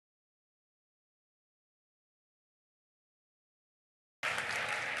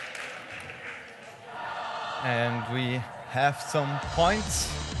And we have some points.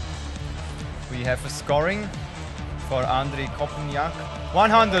 We have a scoring for Andrii Kopiniak.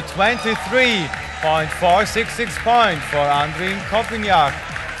 123.466 points for Andrii Kopiniak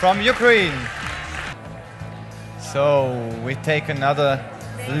from Ukraine. So we take another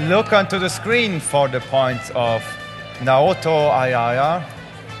look onto the screen for the points of Naoto Araya.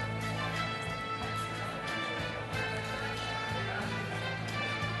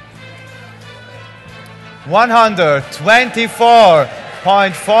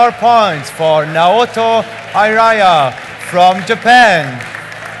 $124.4 points for Naoto Araya from Japan.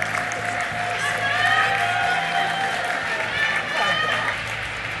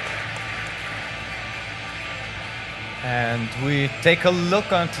 And we take a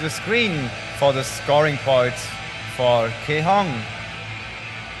look onto the screen for the scoring points for Kehong.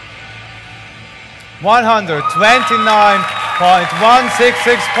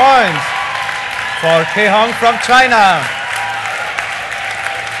 129.166 points for Kehong from China.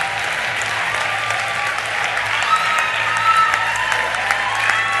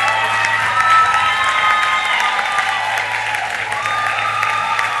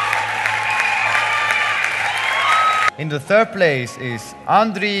 In the third place is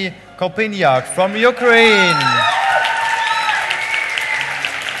Andrii Kopiniak from Ukraine.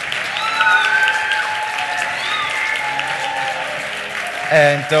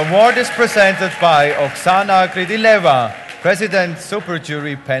 And the award is presented by Oksana Gridileva, President Super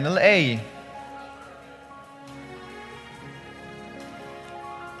Jury Panel A.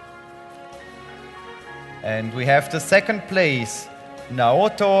 And we have the second place,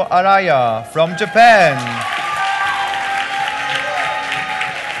 Naoto Araya from Japan.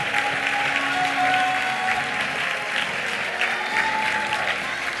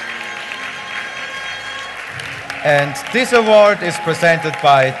 And this award is presented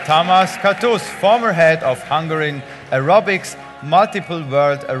by Tamás Katus, former head of Hungarian aerobics, multiple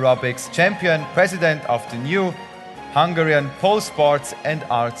world aerobics champion, president of the new Hungarian Pole Sports and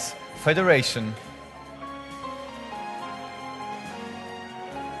Arts Federation.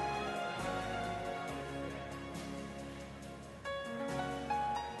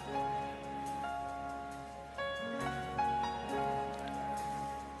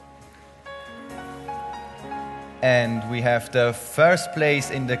 And we have the first place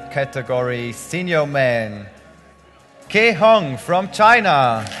in the category Senior Man, Kehong from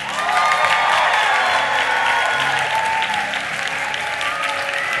China.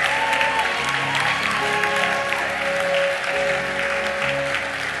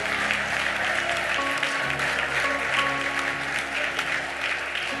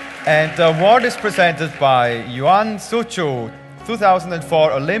 And the award is presented by Yuan Suchu,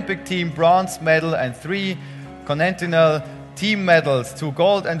 2004 Olympic team bronze medal and 3 continental team medals, 2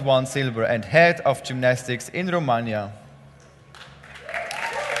 gold and 1 silver, and head of gymnastics in Romania.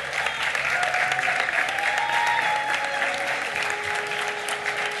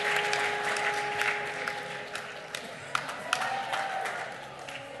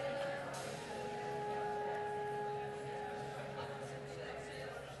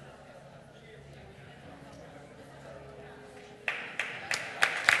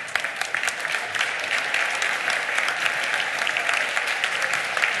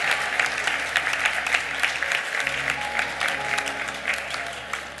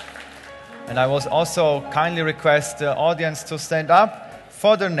 And I will also kindly request the audience to stand up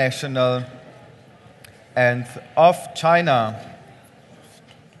for the national anthem of China.